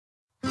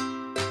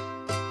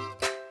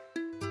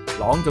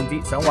朗誦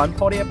節想揾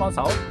Polly 幫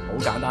手，好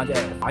簡單啫，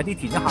快啲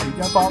填咗下面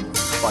張方，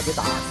或者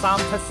打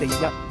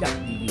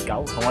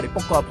37411229同我哋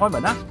book 個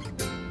appointment 啦。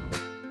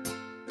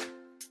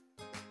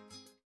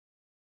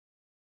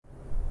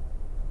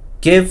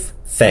Give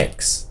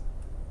Thanks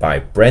by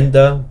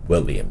Brenda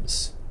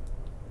Williams.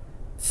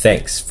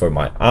 Thanks for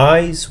my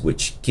eyes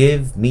which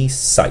give me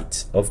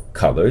sight of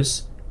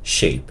colors,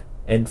 shape,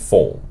 and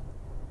form,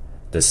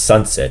 the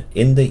sunset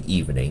in the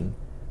evening,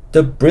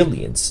 the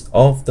brilliance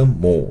of the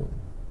morn.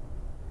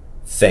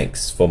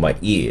 Thanks for my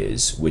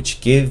ears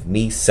which give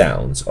me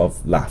sounds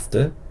of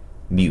laughter,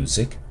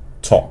 music,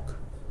 talk.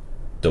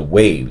 The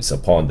waves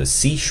upon the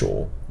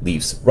seashore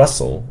leaves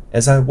rustle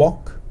as I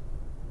walk.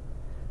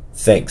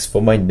 Thanks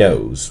for my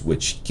nose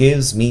which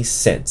gives me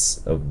sense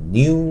of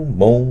new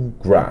mown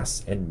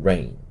grass and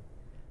rain.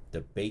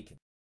 The bacon.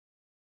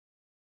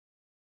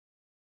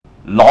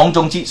 朗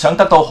誦節想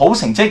得到好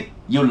成績，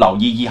要留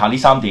意以下呢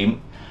3點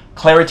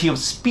 ：clarity of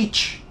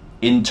speech,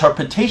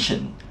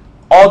 interpretation,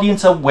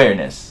 audience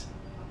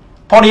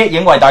awareness。Polly 已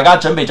經為大家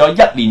準備咗一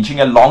連串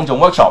嘅朗誦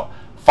workshop，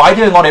快啲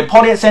去我哋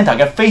Polly Centre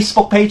嘅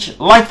Facebook page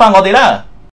like 翻我哋啦！